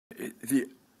the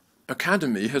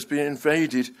academy has been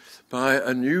invaded by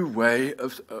a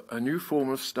new form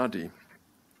of study.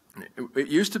 It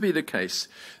used to be the case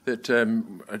that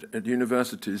at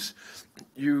universities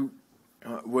you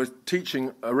were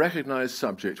teaching a recognized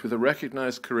subject with a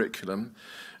recognized curriculum,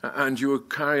 and you were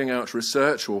carrying out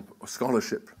research or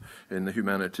scholarship in the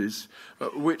humanities,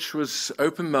 which was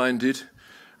open-minded,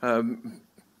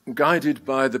 guided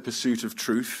by the pursuit of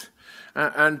truth,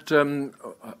 and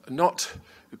not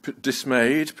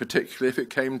dismayed, particularly if it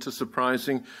came to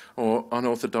surprising or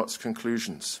unorthodox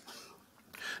conclusions.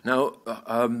 Now,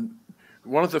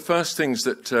 one of the first things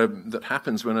that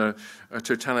happens when a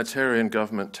totalitarian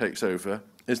government takes over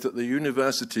is that the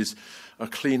universities are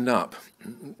cleaned up.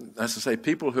 As I say,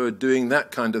 people who are doing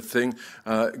that kind of thing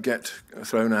get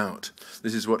thrown out.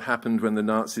 This is what happened when the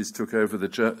Nazis took over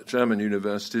the German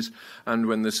universities and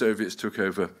when the Soviets took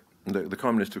over, the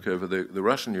communists took over the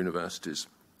Russian universities.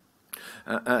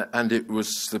 And it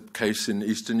was the case in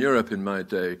Eastern Europe in my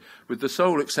day, with the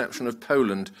sole exception of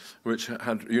Poland, which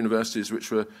had universities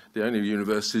which were the only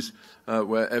universities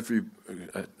where every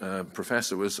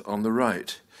professor was on the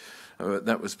right.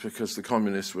 That was because the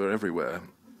communists were everywhere.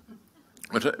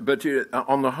 But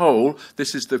on the whole,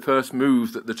 this is the first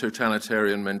move that the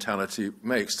totalitarian mentality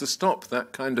makes to stop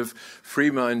that kind of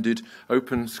free-minded,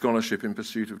 open scholarship in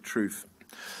pursuit of truth.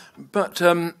 But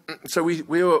so we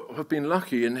have been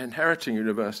lucky in inheriting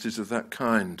universities of that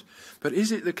kind. But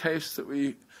is it the case that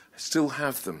we still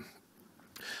have them?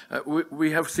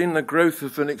 We have seen the growth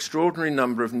of an extraordinary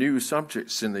number of new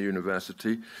subjects in the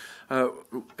university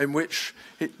in which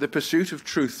the pursuit of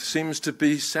truth seems to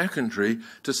be secondary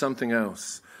to something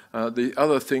else. The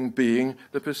other thing being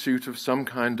the pursuit of some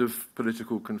kind of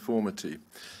political conformity.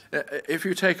 If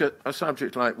you take a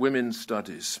subject like women's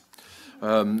studies,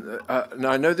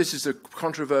 now, I know this is a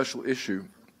controversial issue,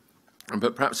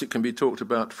 but perhaps it can be talked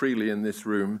about freely in this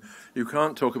room. You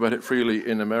can't talk about it freely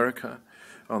in America,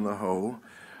 on the whole.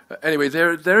 Anyway,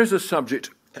 there is a subject.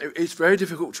 It's very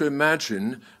difficult to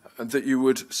imagine that you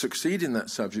would succeed in that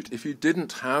subject if you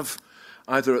didn't have,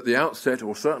 either at the outset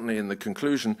or certainly in the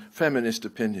conclusion, feminist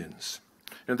opinions.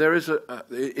 And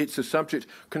it's a subject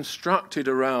constructed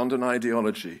around an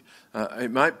ideology.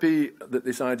 It might be that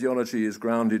this ideology is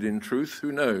grounded in truth,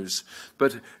 who knows?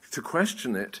 But to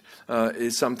question it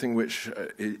is something which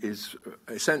is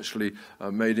essentially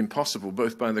made impossible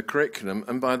both by the curriculum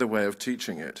and by the way of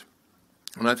teaching it.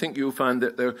 And I think you'll find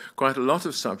that there are quite a lot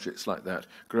of subjects like that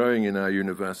growing in our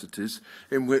universities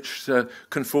in which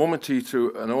conformity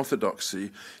to an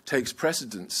orthodoxy takes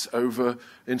precedence over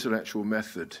intellectual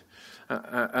method.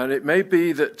 And it may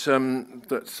be that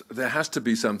that there has to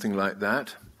be something like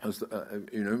that. As,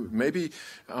 maybe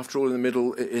after all, in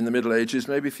the Middle Ages,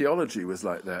 maybe theology was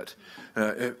like that.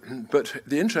 But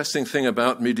the interesting thing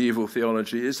about medieval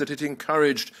theology is that it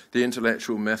encouraged the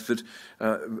intellectual method,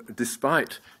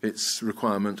 despite its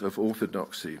requirement of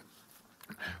orthodoxy.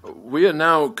 We are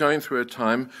now going through a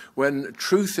time when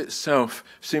truth itself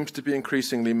seems to be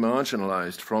increasingly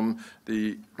marginalized from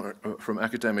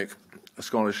academic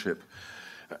scholarship.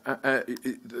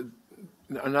 And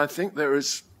I think there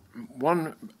is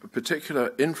one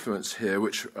particular influence here,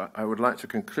 which I would like to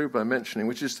conclude by mentioning,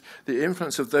 which is the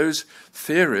influence of those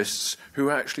theorists who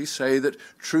actually say that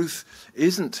truth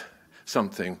isn't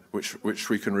something which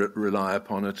we can rely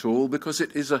upon at all, because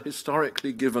it is a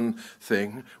historically given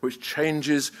thing which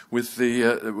changes with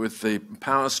the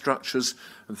power structures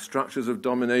and structures of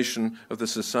domination of the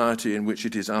society in which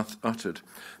it is uttered.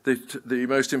 The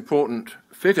most important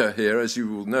figure here, as you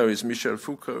will know, is Michel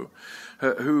Foucault,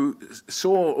 who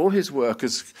saw all his work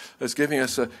as giving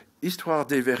us a histoire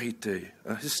des vérités,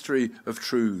 a history of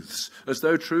truths, as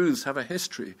though truths have a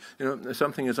history.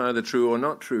 Something is either true or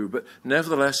not true, but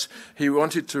nevertheless, he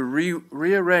wanted to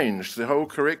rearrange the whole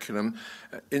curriculum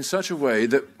in such a way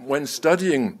that when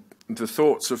studying the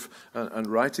thoughts of and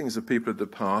writings of people of the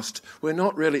past, we're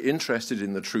not really interested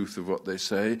in the truth of what they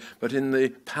say, but in the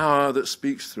power that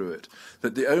speaks through it.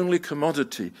 That the only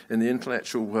commodity in the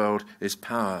intellectual world is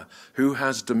power. Who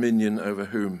has dominion over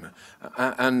whom?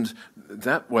 And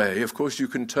that way, of course, you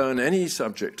can turn any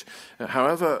subject,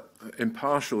 however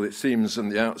impartial it seems in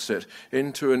the outset,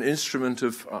 into an instrument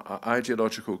of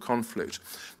ideological conflict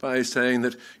by saying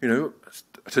that,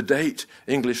 to date,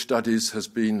 English studies has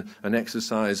been an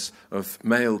exercise of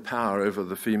male power over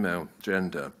the female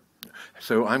gender.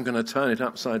 So I'm going to turn it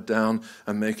upside down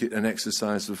and make it an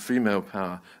exercise of female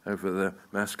power over the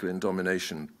masculine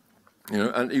domination.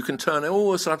 And you can turn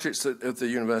all the subjects of the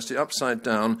university upside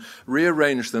down,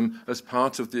 rearrange them as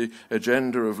part of the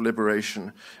agenda of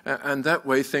liberation, and that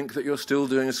way think that you're still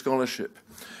doing a scholarship.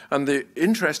 And the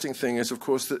interesting thing is, of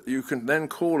course, that you can then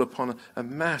call upon a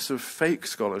mass of fake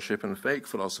scholarship and fake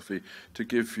philosophy to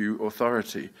give you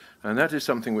authority. And that is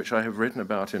something which I have written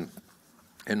about in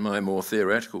my more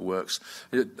theoretical works,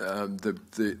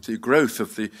 the growth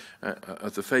of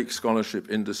the fake scholarship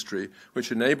industry,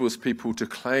 which enables people to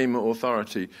claim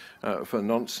authority for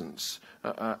nonsense.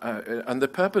 And the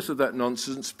purpose of that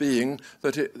nonsense being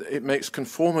that it makes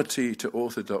conformity to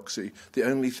orthodoxy the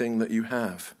only thing that you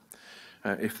have.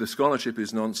 If the scholarship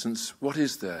is nonsense, what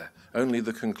is there? Only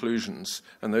the conclusions.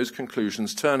 And those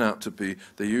conclusions turn out to be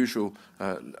the usual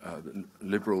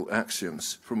liberal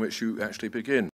axioms from which you actually begin.